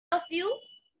you?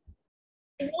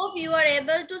 I hope you are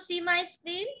able to see my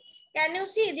screen. Can you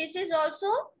see? This is also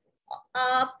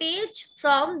a page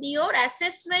from your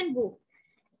assessment book.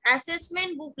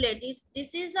 Assessment booklet.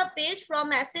 This is a page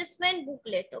from assessment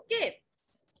booklet. Okay.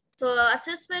 So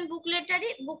assessment booklet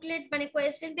মানে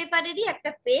question paper এরই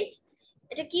একটা page.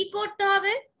 এটা কি করতে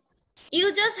হবে? You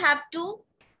just have to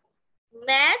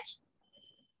match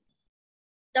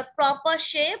the proper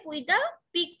shape with the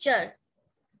picture.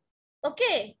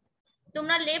 Okay.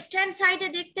 তোমরা left hand সাইডে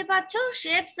দেখতে পাচ্ছ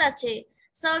শেপস আছে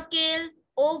সার্কেল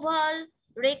ওভাল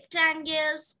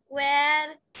রেক্ট্যাঙ্গেল স্কোয়ার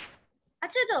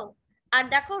আছে তো আর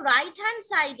দেখো রাইট হ্যান্ড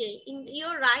সাইডে in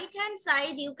your right hand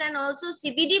side you can also see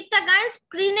Bidipta guys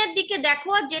স্ক্রিনের দিকে দেখো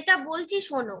আর যেটা বলছি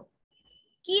শোনো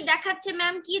কি দেখাচ্ছে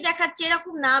ম্যাম কি দেখাচ্ছে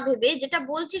এরকম না ভেবে যেটা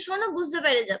বলছি শোনো বুঝতে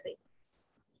পেরে যাবে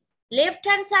লেফট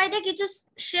হ্যান্ড সাইডে কিছু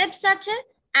শেপস আছে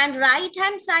এন্ড রাইট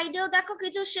হ্যান্ড সাইডেও দেখো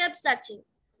কিছু শেপস আছে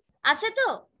আছে তো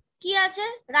কি আছে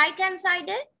রাইট হ্যান্ড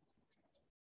সাইডে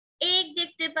এগ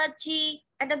দেখতে পাচ্ছি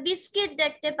একটা বিস্কিট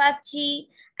দেখতে পাচ্ছি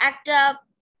একটা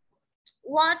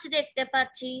ওয়াচ দেখতে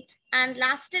পাচ্ছি এন্ড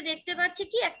লাস্টে দেখতে পাচ্ছি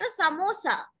কি একটা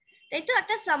সামোসা তাই তো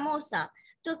একটা সামোসা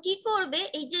তো কি করবে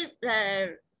এই যে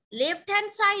লেফট হ্যান্ড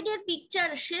সাইডের পিকচার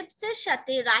শেপস এর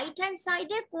সাথে রাইট হ্যান্ড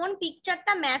সাইডের কোন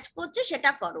পিকচারটা ম্যাচ করছে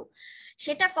সেটা করো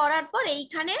সেটা করার পর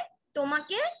এইখানে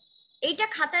তোমাকে এইটা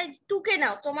খাতায় টুকে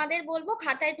নাও তোমাদের বলবো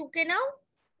খাতায় টুকে নাও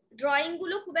ড্রয়িং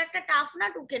গুলো খুব একটা টাফ না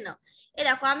টুকে নাও এই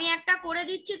দেখো আমি একটা করে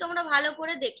দিচ্ছি তোমরা ভালো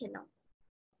করে দেখে নাও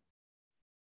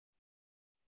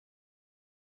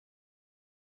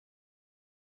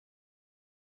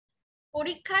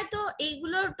পরীক্ষায় তো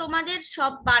এইগুলো তোমাদের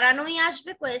সব বানানোই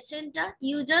আসবে কোয়েশ্চেনটা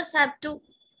ইউ জাস্ট হ্যাভ টু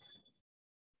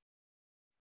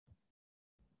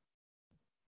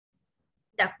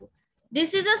দেখো দিস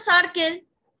ইজ আ সার্কেল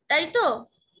তাই তো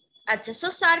আচ্ছা সো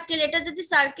সার্কেল এটা যদি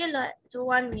সার্কেল হয় সো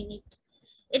 1 মিনিট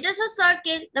এটা so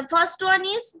circle the first one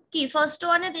is কি ফার্স্ট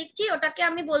ওয়ানে দেখছি ওটাকে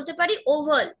আমি বলতে পারি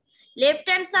ওভাল লেফট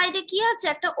হ্যান্ড সাইডে কি আছে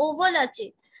একটা ওভাল আছে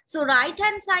সো রাইট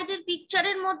হ্যান্ড সাইডের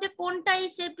পিকচারের মধ্যে কোনটা এই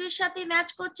শেপের সাথে ম্যাচ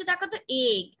করছে দেখো তো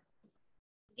egg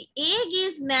the egg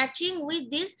is matching with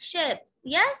this shape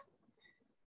yes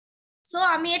so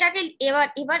আমি এটাকে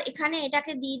এবার এখানে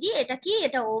এটাকে দিয়ে দিই এটা কি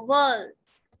এটা oval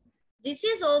this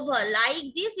is oval like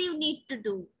this you need to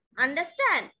do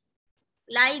understand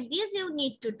like this you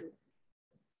need to do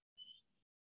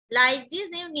like this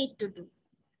you need to do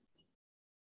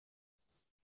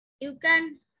you can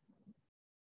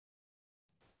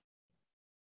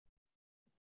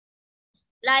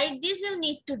like this you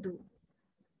need to do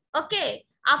okay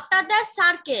after that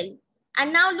circle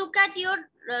and now look at your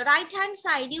right hand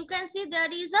side you can see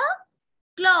there is a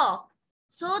clock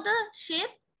so the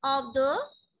shape of the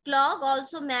clock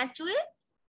also match with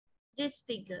this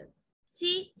figure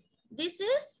see this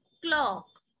is clock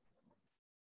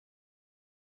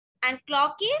and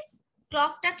clock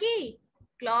ta ki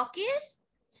clock is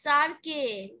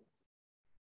circle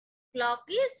clock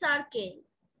is circle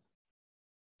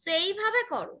so এইভাবে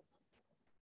করো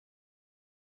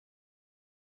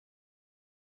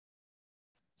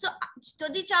so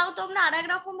যদি চাও তোমরা আরেক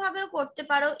রকম ভাবেও করতে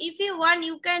পারো if you want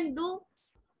you can do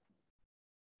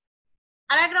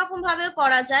আরেক রকম ভাবেও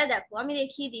করা যায় দেখো আমি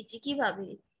দেখিয়ে দিচ্ছি কিভাবে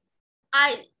I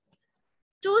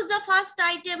choose the first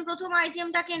item প্রথম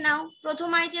আইটেমটাকে নাও প্রথম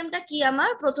আইটেমটা কি আমার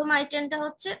প্রথম আইটেমটা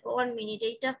হচ্ছে 1 মিনিট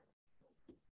এইটা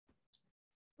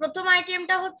প্রথম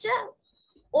আইটেমটা হচ্ছে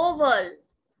ওভাল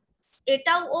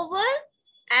এটাও oval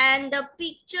and the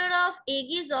picture of egg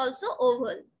is also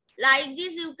oval like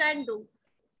this you can do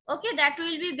okay that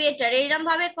will be better এইরকম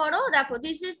ভাবে করো দেখো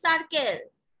this is circle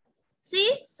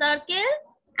see circle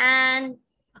and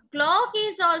clock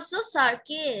is also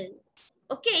circle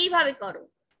okay এইভাবে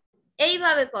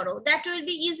করো that will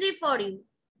be easy for you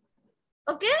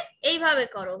okay এইভাবে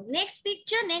করো next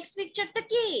picture টা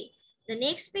কি the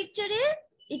next picture is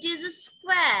it is a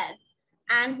square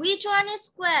and which one is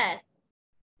square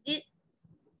the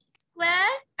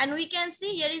square and we can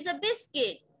see here is a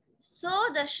biscuit so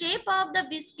the shape of the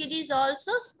biscuit is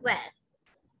also square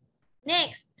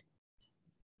next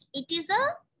it is a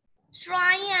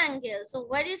triangle so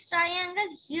what is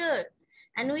triangle here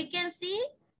and we can see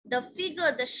the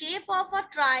figure the shape of a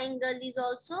triangle is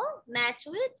also matched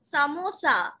with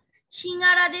samosa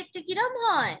সিঙ্গারা দেখতে কিরকম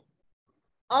হয়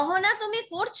অহনা তুমি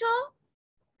করছো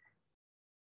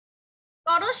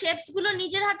করো shapes গুলো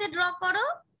নিজের হাতে draw করো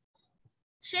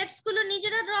শেপস গুলো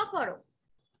নিজেরা ড্র করো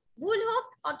ভুল হোক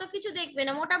অত কিছু দেখবে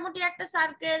না মোটামুটি একটা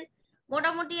সার্কেল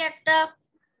মোটামুটি একটা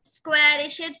স্কোয়ার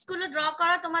এই শেপস গুলো ড্র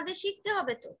করা তোমাদের শিখতে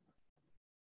হবে তো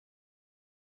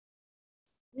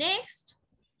next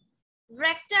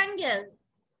rectangle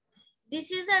this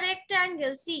is a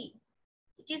rectangle see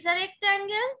It is a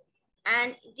rectangle.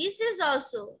 And this is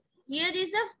also, here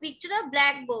is a picture of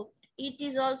blackboard. It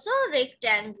is also a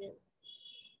rectangle.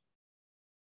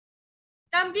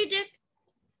 Completed.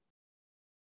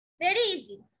 Very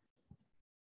easy.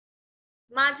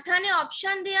 মাঝখানে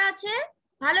option দেয়া আছে,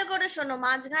 ভালো করে শোনো,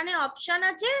 মাঝখানে অপশন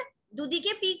আছে,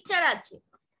 দুদিকে picture আছে,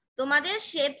 তোমাদের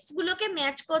শেপস গুলোকে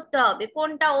ম্যাচ করতে হবে,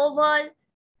 কোনটা oval,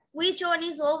 which one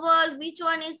is oval, which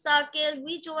one is circle,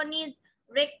 which one is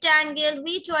rectangle,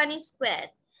 which one is square.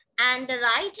 And the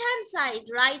right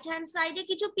hand side এ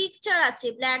কিছু পিকচার আছে,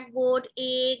 blackboard,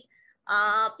 egg,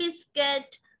 biscuit,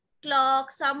 clock,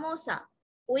 samosa,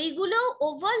 ওইগুলো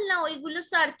oval না ওইগুলো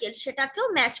circle, সেটাকেও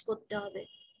match করতে হবে।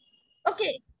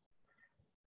 Okay,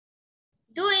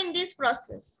 do in this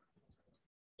process.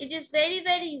 It is very,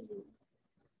 very easy.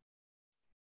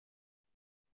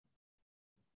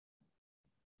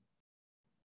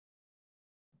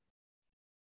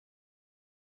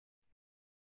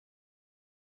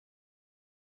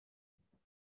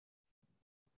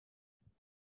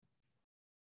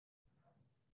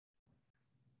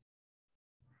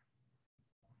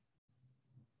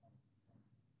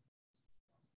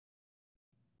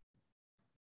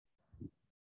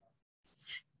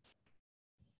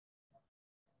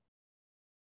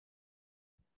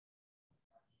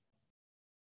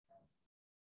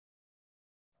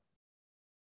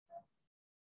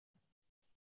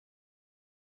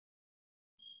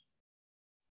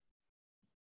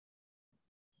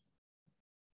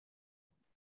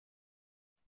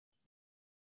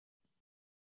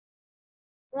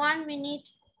 One minute.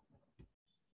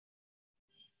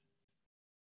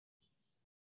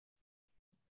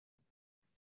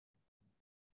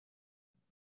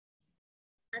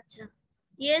 আচ্ছা,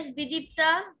 yes Bidipta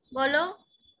বলো।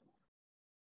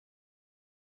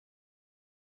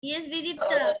 Yes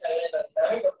Bidipta.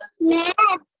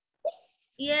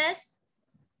 Yes.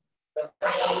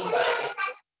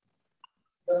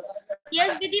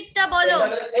 Yes Bidipta বলো।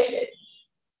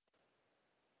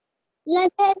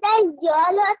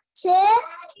 জল হচ্ছে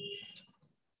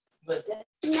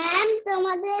ম্যাম,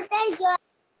 তোমাদের এটাই জল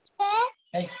হচ্ছে।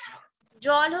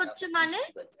 জল হচ্ছে মানে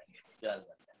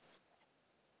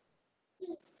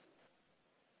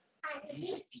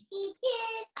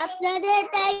আপনাদের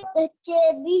এটাই হচ্ছে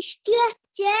বৃষ্টি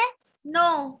হচ্ছে। নো,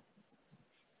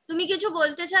 তুমি কিছু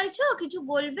বলতে চাইছো, কিছু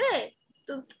বলবে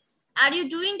তো? Are you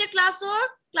doing the class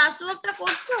ওয়ার্কটা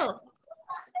করছো?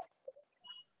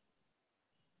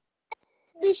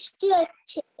 বৃষ্টি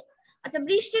হচ্ছে। আচ্ছা,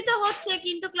 বৃষ্টি তো হচ্ছে,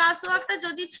 কিন্তু ক্লাস ওয়ার্কটা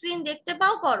যদি স্ক্রিন দেখতে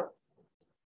পাও করো।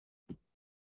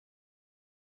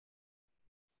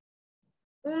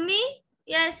 উমি,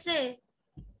 yes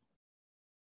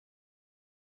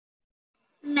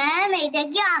ম্যাম এটা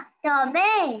কি আঁকতে হবে?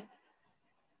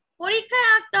 পরীক্ষায়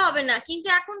আঁকতে হবে না, কিন্তু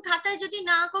এখন খাতায় যদি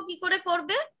না আঁকো কি করে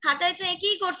করবে? খাতায় তো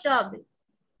এঁকেই করতে হবে।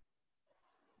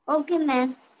 Okay ma'am.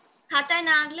 খাতায়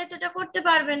না আঁকলে তো এটা করতে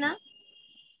পারবে না।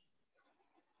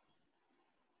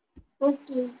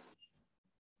 ওকে।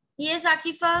 Yes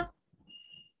Akifa.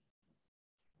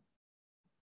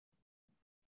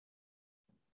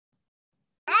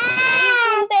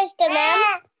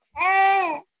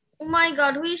 Oh my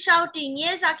God, who is shouting?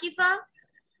 Yes, Akifa.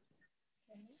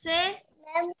 Say.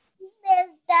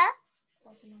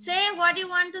 Say what you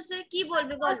want to say. কি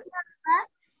বলবে বলো?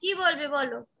 কি বলবে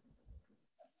বলো?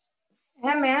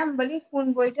 হ্যাঁ ম্যাম বলি, কোন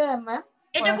বইটা ম্যাম?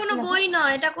 এটা কোনো বই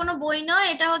নয়, এটা কোনো বই নয়,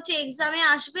 এটা হচ্ছে এক্সামে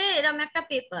আসবে এরকম একটা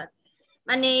পেপার।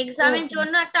 মানে এক্সামের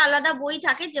জন্য একটা আলাদা বই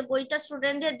থাকে, যে বইটা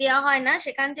স্টুডেন্টদের দেওয়া হয় না,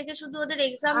 সেখান থেকে শুধু ওদের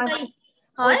এক্সামটাই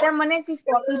হয়। ওটা মানে কি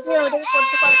কপিতে ওটা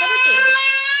করতে পারবে তো?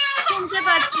 শুনতে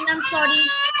পাচ্ছি না, সরি।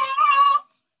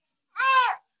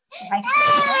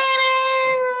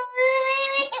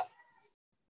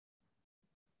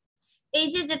 এই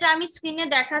যে যেটা আমি স্ক্রিনে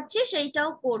দেখাচ্ছি সেইটাও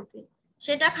করবে,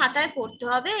 সেটা খাতায় করতে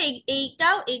হবে,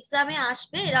 এইটাও এক্সামে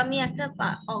আসবে এরকমই একটা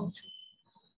অংশ।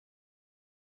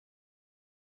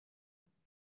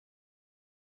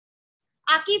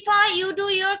 Akifa, you do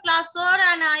your classwork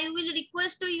and I will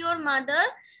request to your mother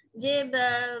যে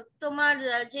তোমার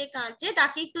যে কাঁদছে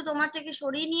তাকে একটু তোমার থেকে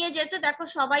সরিয়ে নিয়ে যেতে। দেখো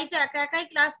সবাই তো একা একাই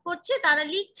ক্লাস করছে, তারা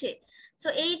লিখছে। সো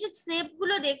এই যে শেপ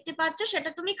গুলো দেখতে পাচ্ছ সেটা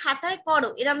তুমি খাতায় করো,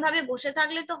 এরকম ভাবে বসে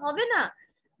থাকলে তো হবে না,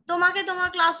 তোমাকে তোমার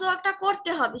ক্লাস ওয়ার্কটা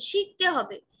করতে হবে, শিখতে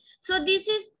হবে। So this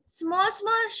is small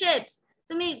small shapes.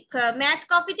 তুমি ম্যাথ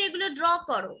কপিতে এগুলো ড্র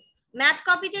করো, ম্যাথ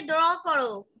কপিতে ড্র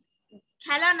করো,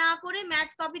 খেলা না করে ম্যাথ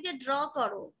কপিতে ড্র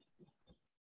করো।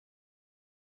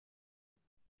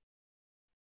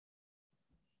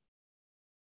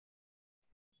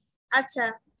 আচ্ছা,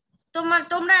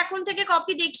 তোমরা এখন থেকে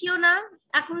কপি দেখিও না,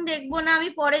 এখন দেখবো না, আমি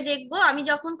পরে দেখবো, আমি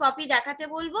যখন কপি দেখাতে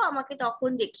বলবো আমাকে তখন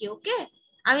দেখিও, ওকে?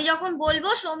 আমি যখন বলবো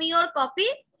শো মি ইওর কপি,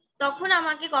 তখন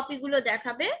আমাকে কপিগুলো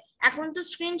দেখাবে। এখন তো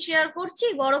স্ক্রিন শেয়ার করছি,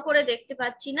 বড় করে দেখতে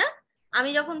পাচ্ছি না। আমি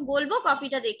যখন বলবো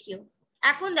কপিটা দেখিও,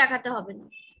 এখন দেখাতে হবে না।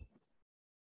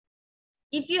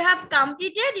 If you have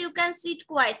completed, you can sit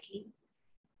quietly.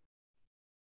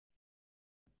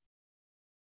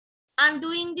 I'm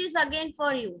doing this again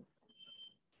for you.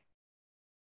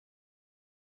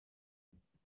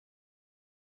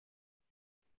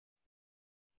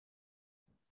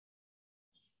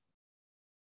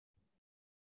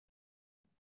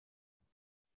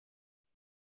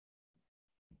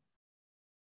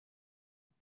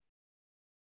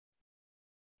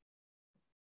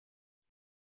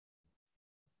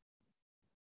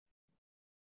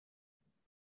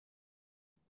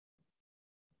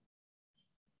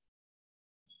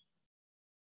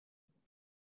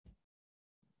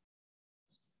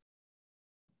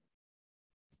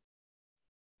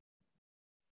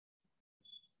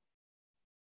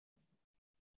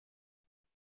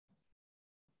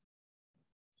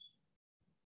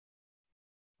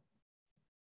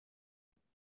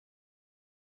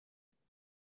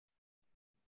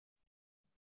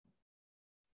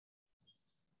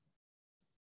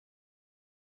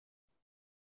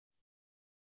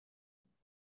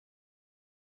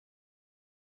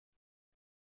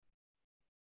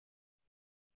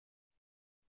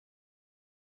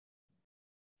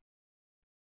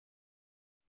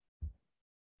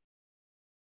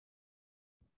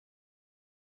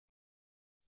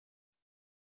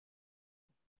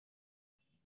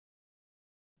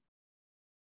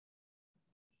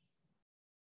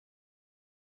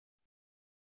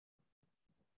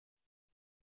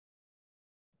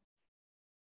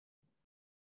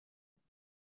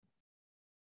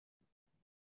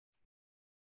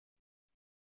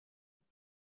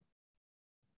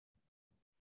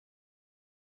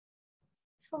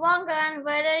 Shubhankan,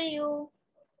 where are you?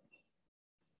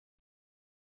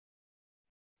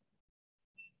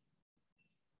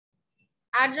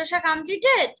 Arjosha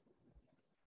completed?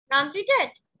 Completed?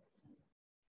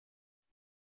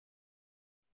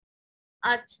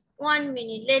 Achha, 1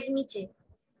 minute, let me check.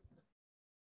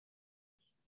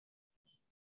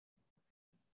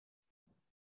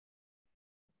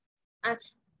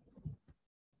 Achha.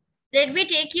 Let me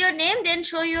take your name, then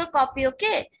show your copy,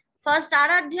 okay? First,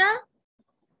 Aradhya.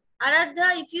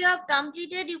 Aradhya, if you have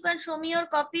completed, you can show me your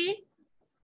copy.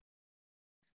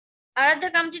 Aradhya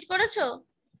complete করেছো?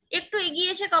 একটু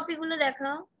এগিয়ে এসে কপিগুলো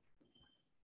দেখাও।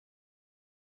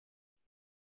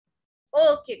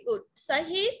 ওকে, good.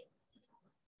 Sahir,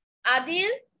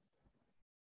 Adil.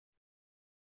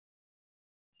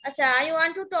 আচ্ছা, I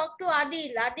want to talk to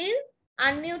Adil. Adil,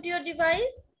 unmute your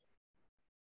device.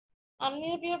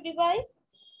 Unmute your device.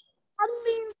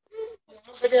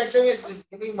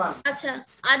 আচ্ছা,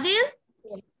 আদিল।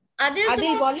 আদিল,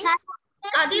 আদিল বলো।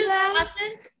 আদিল,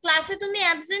 ক্লাসে তুমি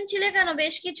অ্যাবসেন্ট ছিলে কেন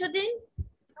বেশ কিছুদিন?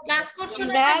 ক্লাস করছো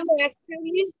না? ম্যাম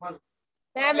অ্যাকচুয়ালি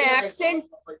ম্যাম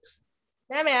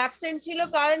অ্যাবসেন্ট ছিল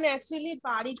কারণ অ্যাকচুয়ালি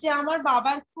বাড়িতে আমার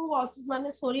বাবার খুব মানে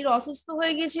শরীর অসুস্থ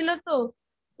হয়ে গিয়েছিল, তো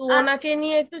ওনাকে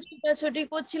নিয়ে একটু ছোটাছুটি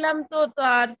করছিলাম। তো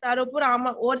তার উপর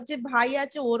আমার ওর যে ভাই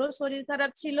আছে ওরও শরীর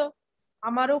খারাপ ছিল,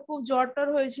 আমারও খুব জ্বর টর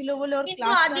হয়েছিল বলে ওর কিন্তু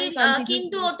ক্লাসটা আমি আদিল, কন্টিনিউ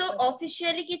কিন্তু ও তো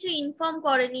অফিসিয়ালি কিছু ইনফর্ম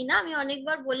করেনি না? আমি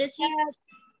অনেকবার বলেছি হ্যাঁ,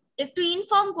 একটু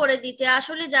ইনফর্ম করে দিতে।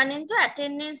 আসলে জানেন তো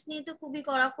অ্যাটেন্ডেন্স নিয়ে তো খুবই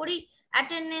কড়াকড়ি।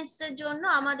 অ্যাটেন্ডেন্স এর জন্য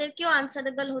আমাদেরকেও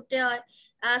আনসারেবল হতে হয়।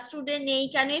 স্টুডেন্ট নেই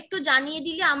কেন একটু জানিয়ে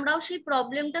দিলে আমরাও সেই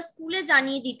প্রবলেমটা স্কুলে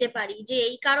জানিয়ে দিতে পারি যে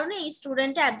এই কারণে এই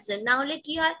স্টুডেন্ট অ্যাবসেন্ট। না হলে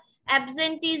কি হয়,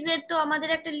 অ্যাবসেন্টিজের তো আমাদের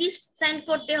একটা লিস্ট সেন্ড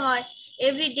করতে হয়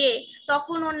এভরিডে,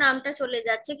 তখন ওর নামটা চলে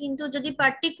যাচ্ছে। কিন্তু যদি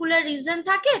পার্টিকুলার রিজন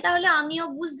থাকে তাহলে আমিও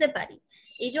বুঝতে পারি।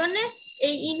 এই জন্য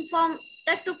এই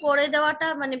ইনফর্মটা একটু করে দেওয়াটা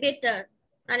মানে বেটার,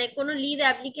 মানে কোনো লিভ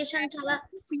অ্যাপ্লিকেশন ছাড়া।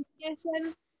 সিচুয়েশন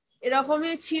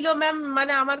এরকমই ছিল ম্যাম,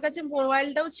 মানে আমার কাছে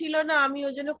মোবাইলটাও ছিল না, আমি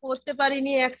ওই জন্য করতে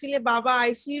পারিনি। অ্যাকচুয়ালি বাবা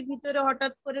আইসিইউর ভিতরে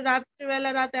হঠাৎ করে রাত্রেবেলা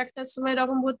রাত 1টার সময়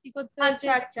এরকম ভর্তি করতে হয়েছে।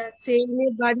 আচ্ছা আচ্ছা আচ্ছা। সেই নিয়ে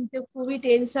বাড়িতে খুবই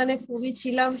টেনশনে খুবই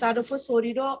ছিলাম। তার উপর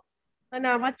শরীরও মানে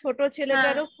আমার ছোট হ্যাঁ,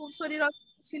 ছেলেটারও খুব শরীর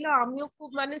অসুস্থ ছিল, আমিও খুব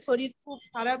মানে শরীর খুব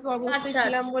খারাপ অবস্থায় আচ্ছা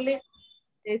ছিলাম আচ্ছা, বলে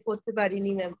করতে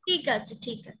পারিনি ম্যাম। ঠিক আছে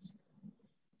ঠিক আছে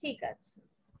ঠিক আছে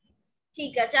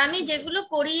ঠিক আছে। আমি যেগুলো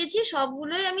করিয়েছি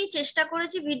সবগুলোই আমি চেষ্টা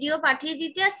করেছি ভিডিও পাঠিয়ে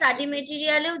দিতে, আর স্টাডি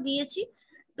মেটেরিয়ালেও দিয়েছি,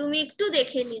 তুমি একটু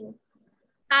দেখে নিও।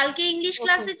 কালকে ইংলিশ ওকে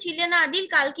ক্লাসে ছিলে না আদিল?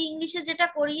 কালকে ইংলিশে যেটা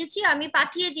করিয়েছি আমি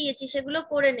পাঠিয়ে দিয়েছি, সেগুলো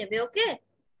করে নেবে, ওকে?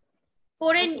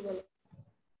 করে ওকে বলো।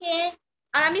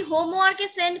 আর আমি হোমওয়ার্কে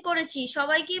সেন্ড করেছি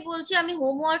সবাইকে, বলছি আমি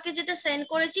হোমওয়ার্কে যেটা সেন্ড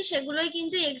করেছি সেগুলোই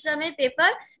কিন্তু এক্সামের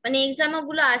পেপার, মানে এক্সাম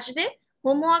ওগুলো আসবে।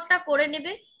 হোমওয়ার্কটা করে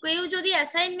নেবে। কেউ যদি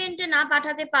অ্যাসাইনমেন্টে না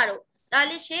পাঠাতে পারো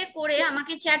তাহলে সে করে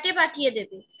আমাকে চ্যাটে পাঠিয়ে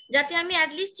দেবে, যাতে আমি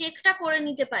অ্যাটলিস্ট চেকটা করে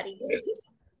নিতে পারি,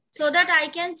 so that I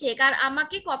can check. আর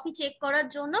আমাকে কপি চেক করার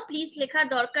জন্য প্লিজ লেখার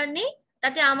দরকার নেই,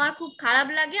 তাতে আমার খুব খারাপ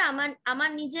লাগে, আমার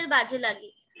নিজের বাজে লাগে।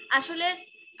 আসলে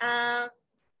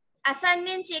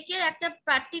অ্যাসাইনমেন্ট চেকের একটা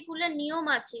পার্টিকুলার নিয়ম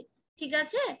আছে, ঠিক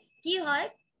আছে? কি হয়,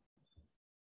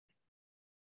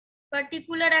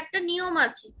 পার্টিকুলার একটা নিয়ম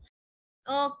আছে।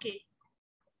 ওকে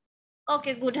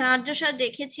ওকে গুড, হ্যাঁ আর্য স্যার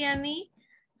দেখেছি আমি।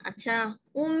 আচ্ছা,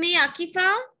 উম্মি, Akifa,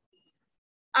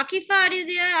 Akifa are you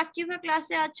there? Akifa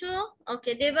ক্লাসে আছো?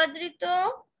 ওকে, দেবাদ্রিত,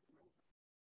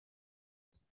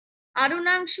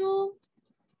 আরুণাংশু,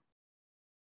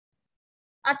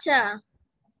 আচ্ছা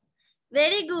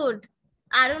ভেরি গুড।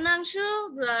 আরুণাংশু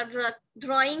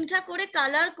ড্রয়িংটা করে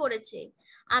কালার করেছে,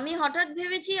 আমি হঠাৎ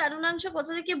ভেবেছি আরুণাংশু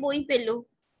কোথা থেকে বই পেলো।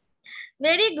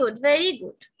 Very good very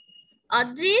good.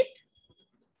 অদ্রিত,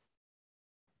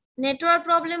 নেটওয়ার্ক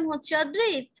প্রবলেম হচ্ছে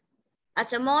অদ্রিত?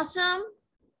 আচ্ছা, মৌসম,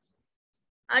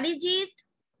 অরিজিৎ,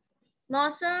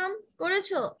 মৌসম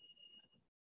করেছো?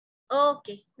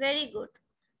 Okay very good.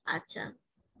 আচ্ছা,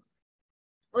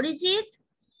 অরিজিৎ,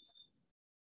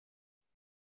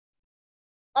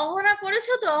 অহনা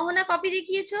করেছো তো? অহনা কপি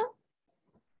দেখিয়েছো?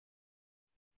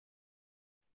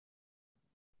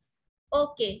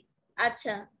 ওকে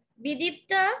আচ্ছা,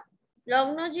 Bidipta,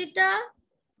 Lagnajita,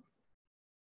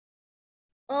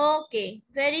 okay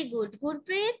very good.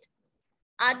 Gurpreet,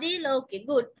 Adil, okay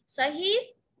good. Sahib,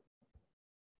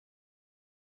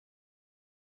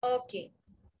 ওকে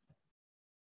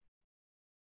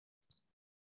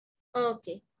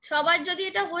ওকে। সবার যদি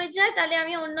এটা হয়ে যায় তাহলে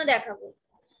আমি অন্য দেখাবো,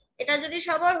 এটা যদি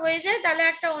সবার হয়ে যায় তাহলে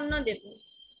একটা অন্য দেবো।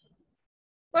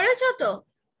 করেছো তো?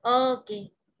 Okay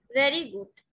very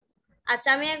good. আচ্ছা,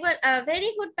 আমি একবার ভেরি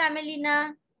গুড প্যামেলিনা,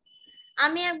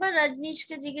 আমি একবার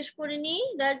রজনীশকে জিজ্ঞেস করে নিই।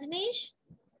 Rajneesh,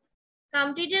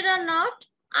 completed or not?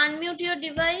 Unmute your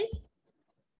device.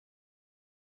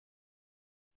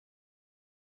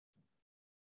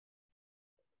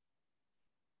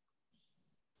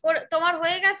 তোমার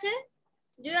হয়ে গেছে?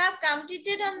 Do you have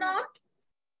completed or not?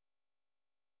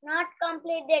 Not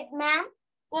completed, ma'am.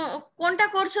 কোনটা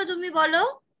করছো তুমি বলো?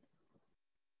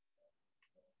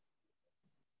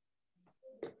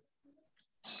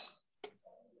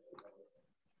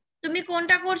 তুমি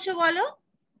কোনটা করছো বলো?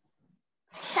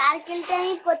 সার্কেলটা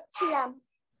আমি করছিলাম।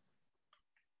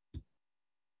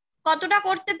 কতটা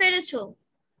করতে পেরেছো?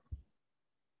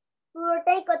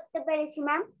 পুরোটাই করতে পেরেছি,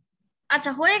 ম্যাম।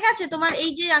 আচ্ছা, হয়ে গেছে তোমার?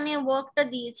 এই যে আমি ওয়ার্কটা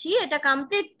দিয়েছি এটা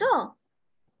কমপ্লিট তো?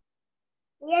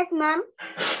 Yes, ma'am.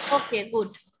 Okay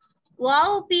good.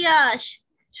 Wow পিয়াস,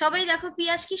 সবাই দেখো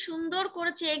পিয়াস কি সুন্দর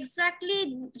করেছে, এক্স্যাক্টলি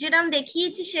যেরকম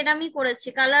দেখিয়েছি সেরকমই করেছে,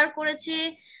 কালার করেছে,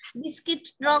 বিস্কিট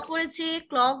ড্র করেছে,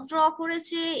 ক্লক ড্র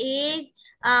করেছে, egg,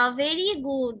 very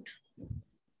good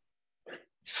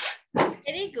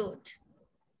very good,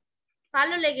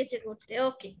 ভালো লেগেছে করতে।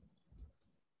 ওকে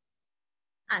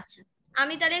আচ্ছা,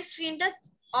 আমি তাহলে স্ক্রিনটা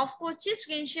অফ করছি,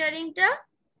 screen শেয়ারিংটা।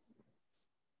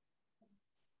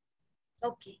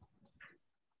 Okay,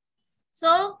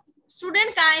 so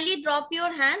student kindly drop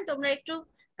your hand, তোমরা একটু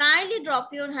kindly drop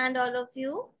your hand, all of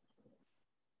you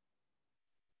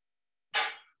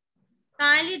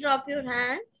kindly drop your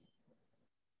hands.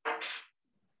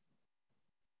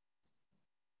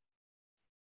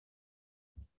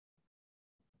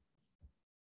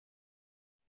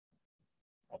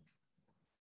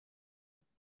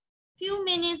 Few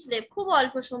minutes left, খুব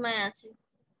অল্প সময় আছে,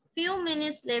 few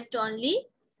minutes left only.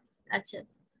 আচ্ছা,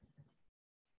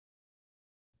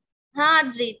 হ্যাঁ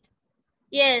আদ্রিত,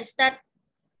 yes, that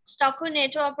তখন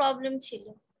নেটওয়ার্ক প্রবলেম ছিল।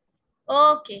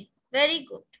 Okay very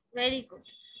good very good.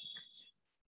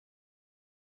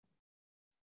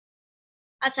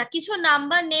 আচ্ছা, কিছু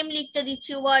নাম্বার নেম লিখতে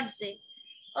দিচ্ছি ওয়ার্ডসে।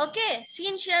 ওকে,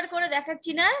 স্ক্রিন শেয়ার করে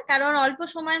দেখাচ্ছি না কারণ অল্প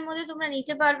সময়ের মধ্যে তোমরা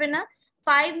নিতে পারবে না,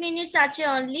 5 minutes আছে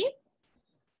অনলি,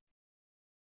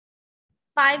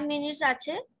 5 minutes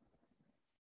আছে।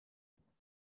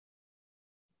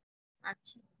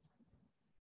 আচ্ছা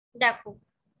দেখো,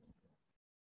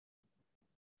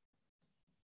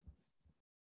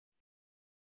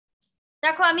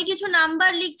 দেখো আমি কিছু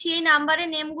নাম্বার লিখছি, এই নাম্বারের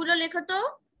নেম গুলো লেখো তো।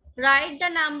 Write the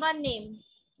number name.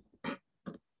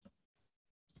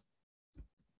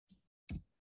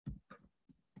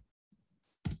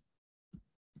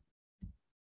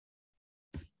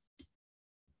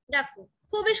 দেখো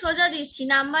খুবই সোজা দিচ্ছি,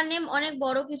 নাম্বার নেম অনেক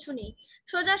বড় কিছু নেই,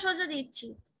 সোজা সোজা দিচ্ছি,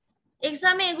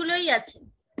 এক্সামে এগুলোই আছে।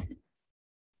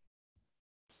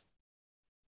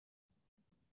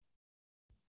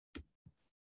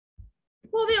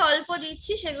 খুবই অল্প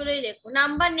দিচ্ছি, সেগুলোই লেখো,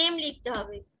 নাম্বার নেম লিখতে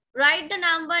হবে। রাইট দ্য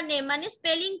নাম্বার নেম মানে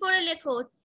স্পেলিং করে লেখো,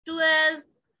 12,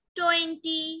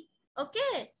 20, ওকে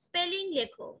স্পেলিং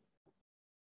লেখো।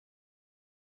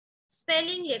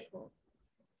 স্পেলিং লেখো,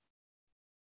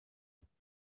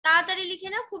 তাড়াতাড়ি লিখে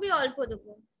নাও, খুবই অল্প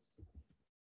দেবো।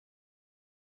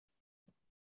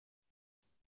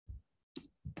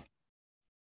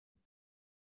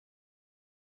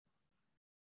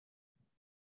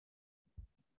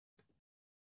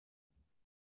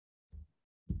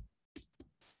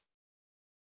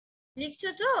 লিখছো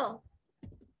তো?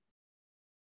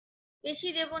 বেশি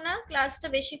দেবো না, ক্লাসটা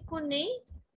বেশিক্ষণ নেই,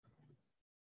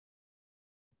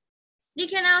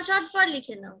 লিখে নাও, চটপট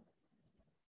লিখে নাও।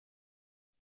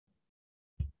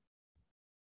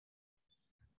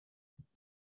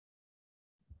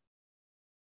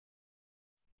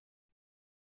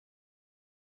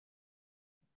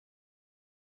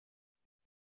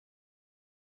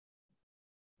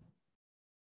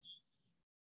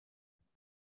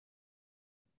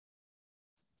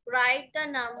 Write the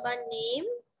number name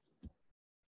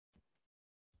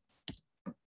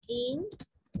in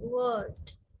word.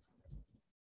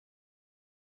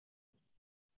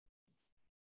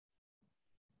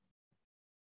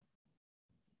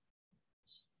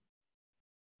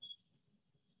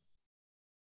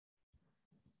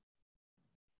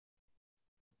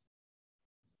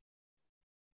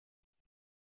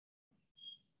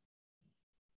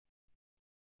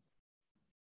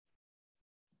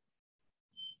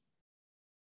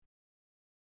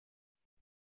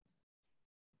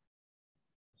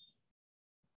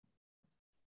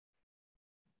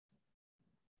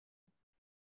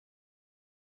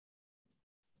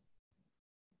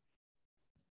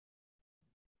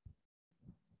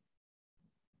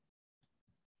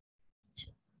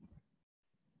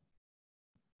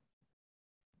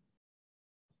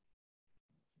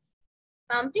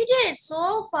 Completed so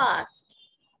fast.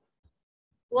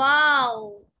 Wow.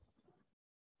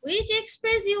 Which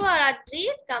express you are,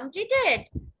 Adrit? Completed?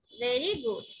 Very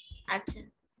good. আচ্ছা,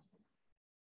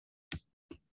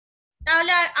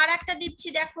 তাহলে আর একটা দিচ্ছি,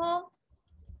 দেখো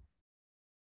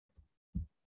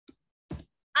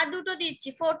আর দুটো দিচ্ছি,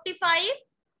 45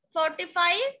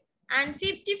 45 and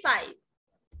 55,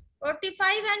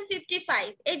 45 and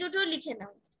 55 এই দুটো লিখে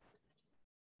নাও।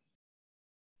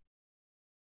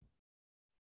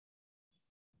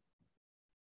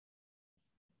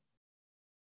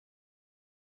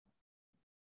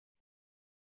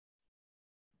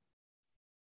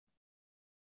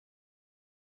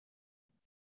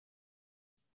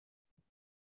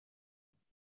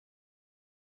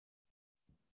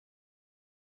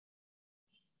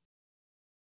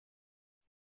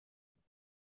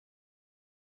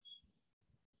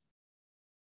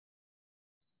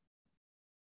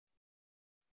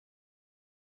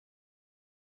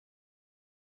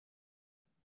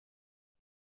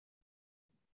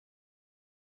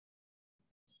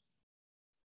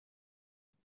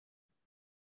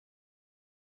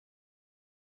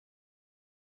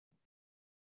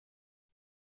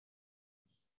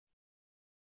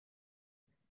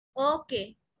 ওকে,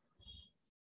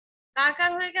 কার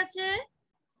কার হয়ে গেছে?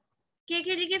 কে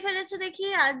কে লিখে ফেলেছো দেখি?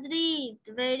 Adrit,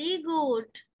 very good,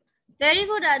 very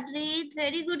good Adrit,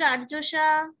 very good আর্যষা,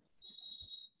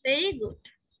 very good,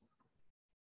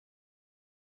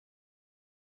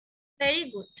 very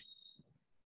good.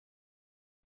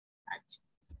 আচ্ছা,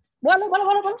 বলো বলো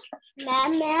বলো বলো।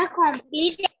 ম্যাম মেরা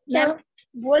কমপ্লিট, ম্যাম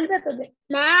বলবে তো?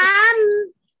 ম্যাম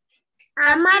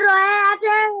আমার রয়ে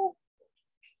আছে।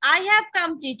 I have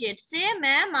completed. Say,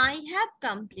 ma'am, I have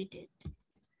completed.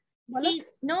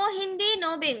 No Hindi, no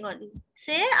Bengali.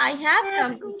 Say, I have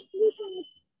completed.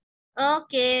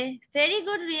 Okay, very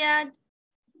good, Riyad.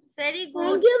 Very good.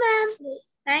 Thank you, ma'am.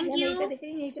 Thank you.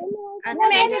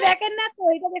 Ma'am এটা দেখেন না তো,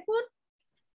 এটা দেখুন।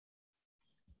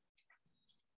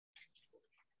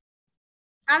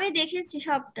 আমি দেখেছি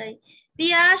সবটাই।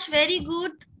 পিয়াস, ভেরি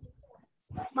গুড।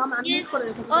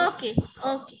 ওকে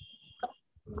ওকে,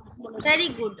 ভেরি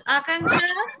গুড। আকাঙ্ক্ষা,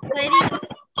 very good.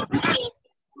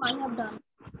 Ma'am,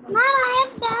 I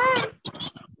have done.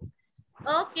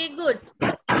 Okay, good.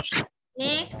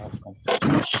 Next.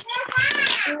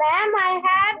 Ma'am, I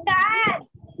have done.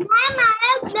 Ma'am, I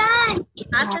have done.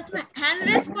 আচ্ছা, তুমি হ্যান্ড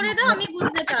রেজ করে দাও, আমি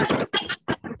বুঝতে পারবো।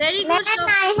 Very good. Ma'am,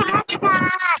 I have done.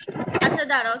 আচ্ছা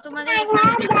দাঁড়াও, তোমাদের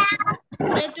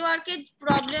নেটওয়ার্কের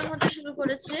প্রবলেম হতে শুরু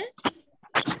করেছে,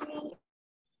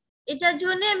 এটার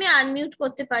জন্য আমি আনমিউট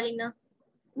করতে পারি না,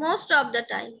 most of the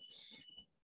time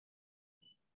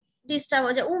disturb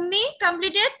হয়ে যায়। উম্মি,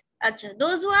 কমপ্লিটেড? আচ্ছা,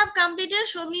 those who have completed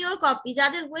show me your copy.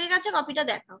 যাদের হয়ে গেছে কপিটা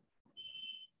দেখাও।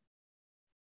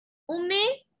 উম্মি,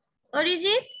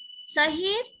 অরিজিৎ,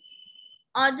 সাহির,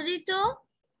 অদ্রিত,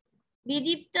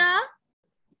 বিদীপ্তা,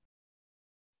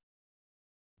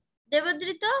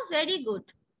 দেবদ্রিত, ভেরি গুড।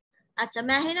 আচ্ছা,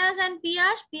 মেহনাজ এন্ড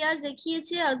পিয়াস, পিয়াস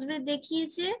দেখিয়েছে, অদ্রিত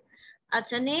দেখিয়েছে,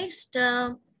 আচ্ছা নেক্সট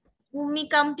ভূমি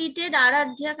কমপ্লিটেড,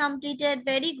 আরাধ্যা কমপ্লিটেড,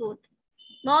 ভেরি গুড।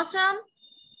 মৌসম,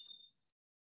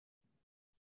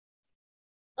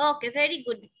 ওকে ভেরি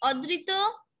গুড। অদ্রিত,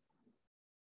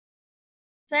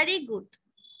 very good,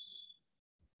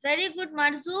 very good.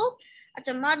 Marzuk,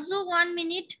 আচ্ছা মারজুক 1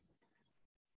 মিনিট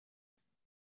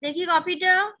দেখি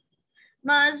কপিটা।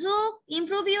 Marzuk,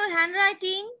 improve your hand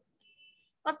writing.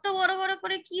 কত বড় বড়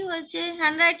করে কি হয়েছে,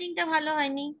 হ্যান্ড রাইটিংটা ভালো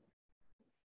হয়নি।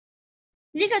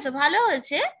 লিখেছো ভালো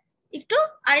হয়েছে, একটু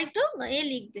আর একটু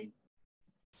লিখবে।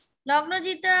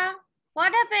 Lagnajita,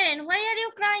 what happened, why are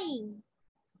you crying?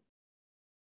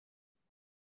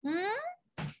 Hmm,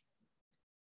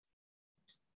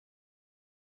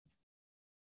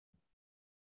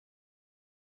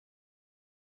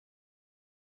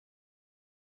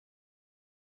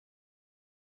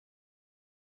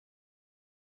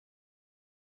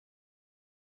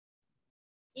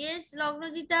 yes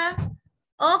Lagnajita,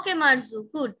 okay মারজু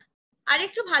good. আর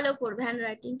একটু ভালো করবে হ্যান্ড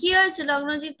রাইটিং। কি হয়েছে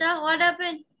লগ্নজিতা, হোয়াট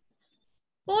হ্যাপেন?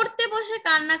 পড়তে বসে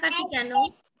কান্নাকাটি কেন?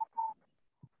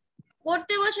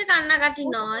 পড়তে বসে কান্নাকাটি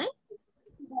নয়।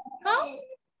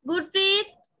 গুডপ্রীত,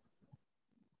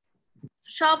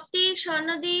 সপ্তিক,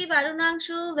 স্বর্ণদীপ,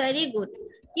 অরুণাংশু, ভেরি গুড।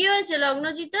 কি হয়েছে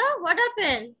Lagnajita, what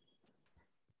happen?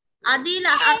 Adil,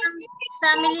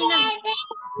 family না,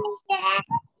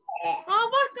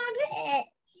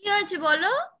 কি হয়েছে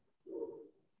বলো?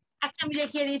 আচ্ছা আমি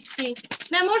দেখিয়ে দিচ্ছি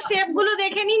ম্যাম, ওর শেপ গুলো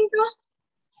দেখে নিন তো।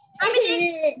 আমি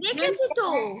দেখেছি তো,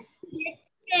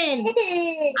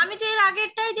 আমি তো এর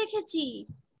আগেরটাই দেখেছি।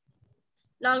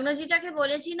 লগ্নজিতাকে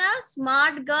বলেছি না,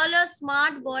 স্মার্ট গার্ল আর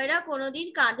স্মার্ট বয়রা কোনোদিন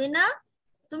কাঁদে না।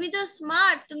 তুমি তো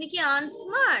স্মার্ট, তুমি কি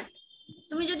আনস্মার্ট?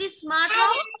 তুমি যদি স্মার্ট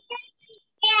হও,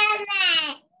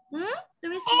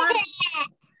 তুমি স্মার্ট।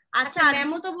 আচ্ছা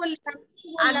ম্যামও তো বললাম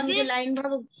আজকে যে লাইন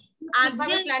ধরো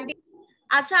আজকে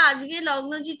আচ্ছা আজকে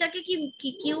লগ্নজিতাকে কি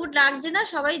কিউট লাগছে না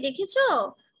সবাই দেখেছো?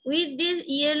 With this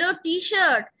yellow T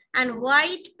shirt and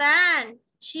white pant,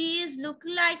 she is look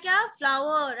like a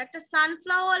flower, একটা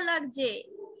সানফ্লাওয়ার লাগছে।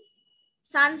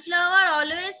 Sunflower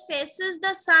always faces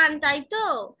the sun, তাই তো?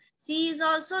 C is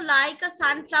also like a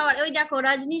sunflower. ওই দেখো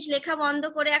রজনীশ লেখা বন্ধ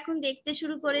করে এখন দেখতে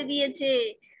শুরু করে দিয়েছে,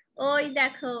 ওই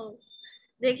দেখো,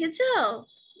 দেখেছো?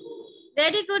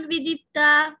 ভেরি গুড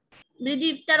বিদীপ্তা,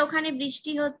 বিদীপ্তার ওখানে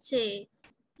বৃষ্টি হচ্ছে।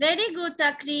 Very good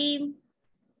Takrim,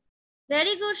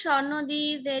 very good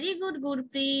Swarnadip, very good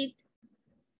Gurpreet.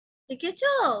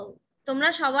 দেখেছো তোমরা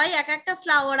সবাই এক একটা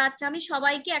ফ্লাওয়ার। আচ্ছা আমি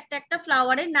সবাইকে একটা একটা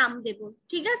ফ্লাওয়ারের নাম দেব,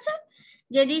 ঠিক আছে?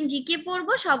 যেদিন জিকে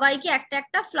পড়বো সবাইকে একটা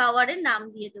একটা ফ্লাওয়ারের নাম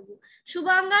দিয়ে দেবো।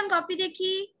 শুভাঙ্গন কপি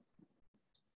দেখি।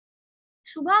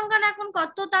 শুভাঙ্গন এখন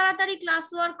কত তাড়াতাড়ি ক্লাস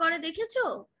ওয়ার্ক করে দেখেছো?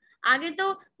 আগে তো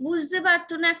বুঝতে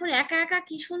পারতো না, এখন একা একা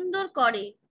কি সুন্দর করে।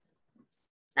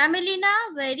 ফ্যামিলি না,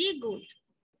 ভেরি গুড।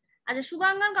 আচ্ছা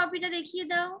শুভাঙ্গন কপিটা দেখিয়ে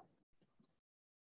দাও।